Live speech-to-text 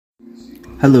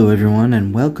Hello everyone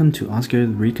and welcome to Osgir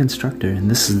the Reconstructor,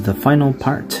 and this is the final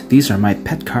part. These are my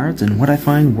pet cards and what I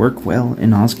find work well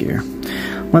in Osgir.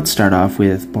 Let's start off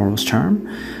with Borrow's Charm.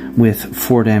 With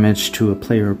 4 damage to a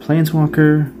player or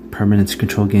planeswalker, permanents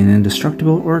control gain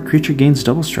indestructible, or a creature gains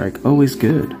double strike, always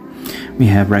good. We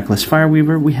have Reckless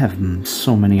Fireweaver. We have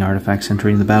so many artifacts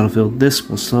entering the battlefield, this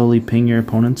will slowly ping your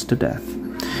opponents to death.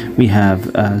 We have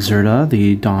Zerda,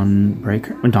 the Dawn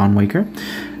Waker,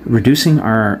 reducing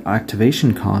our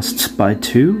activation costs by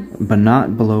 2, but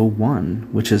not below 1,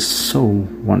 which is so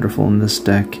wonderful in this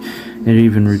deck. It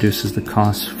even reduces the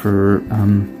cost for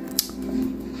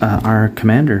our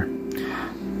commander.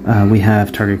 We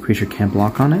have target creature can't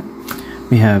block on it.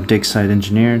 We have Digside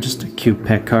Engineer, just a cute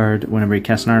pet card. Whenever you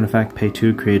cast an artifact, pay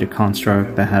 2, create a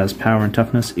construct that has power and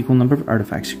toughness equal number of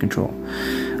artifacts you control.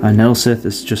 Nettlesith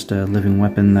is just a living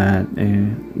weapon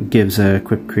that gives a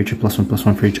equipped creature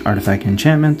 +1/+1 for each artifact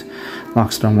enchantment.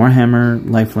 Lockstone Warhammer,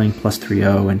 lifelink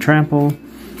 +3/0 and trample.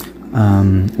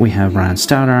 We have Ryan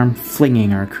Stoutarm,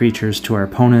 flinging our creatures to our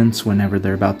opponents whenever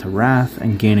they're about to wrath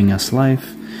and gaining us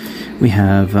life. We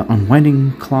have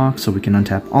Unwinding Clock, so we can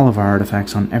untap all of our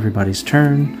artifacts on everybody's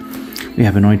turn. We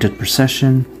have Anointed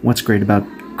Procession. What's great about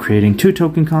creating 2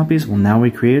 token copies? Well, now we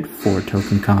create 4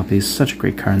 token copies. Such a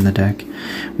great card in the deck.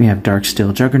 We have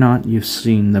Darksteel Juggernaut. You've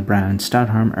seen the Brown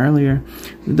Stoutarm earlier.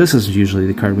 This is usually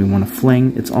the card we want to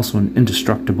fling. It's also an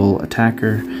indestructible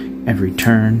attacker every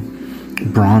turn.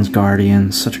 Bronze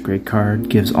Guardian, such a great card,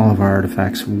 gives all of our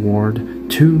artifacts ward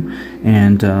 2,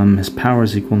 and his power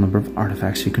is equal number of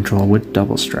artifacts you control with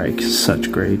double strike.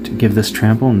 Such great. Give this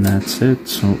trample and that's it.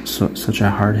 Such a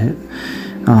hard hit.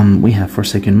 We have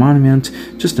Forsaken Monument,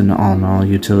 just an all-in-all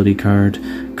utility card.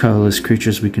 Colorless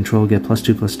creatures we control get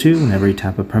 +2/+2. Whenever you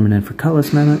tap a permanent for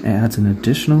colorless mana, it adds an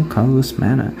additional colorless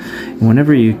mana. And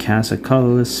whenever you cast a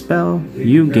colorless spell,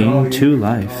 you gain 2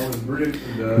 life.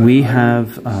 We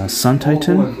have Sun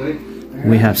Titan.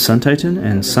 We have Sun Titan,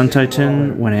 and Sun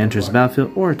Titan, when it enters the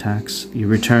battlefield or attacks, you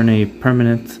return a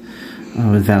permanent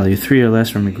with value 3 or less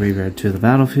from your graveyard to the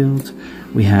battlefield.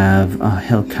 We have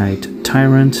Hellkite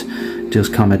Tyrant. Deals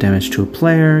combat damage to a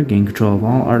player, gain control of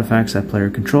all artifacts that player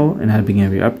control, and at the beginning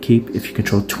of your upkeep, if you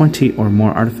control 20 or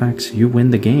more artifacts, you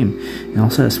win the game. It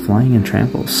also has flying and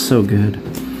trample, so good.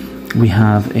 We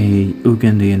have a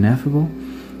Ugin the Ineffable.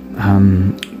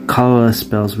 Colorless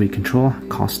spells we control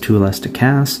cost 2 less to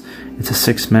cast. It's a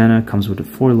 6 mana, comes with a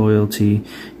 4 loyalty.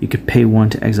 You could pay 1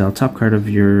 to exile top card of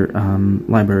your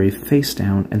library face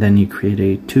down, and then you create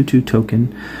a 2/2 token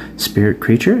spirit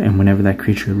creature, and whenever that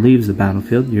creature leaves the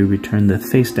battlefield, you return the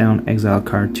face down exile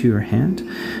card to your hand.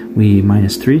 We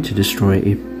 -3 to destroy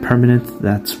a permanent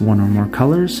that's 1 or more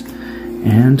colors.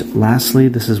 And lastly,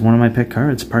 this is one of my pet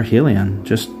cards, Parhelion.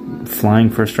 Just flying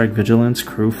 1st strike vigilance,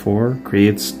 crew 4,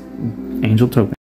 creates Angel token.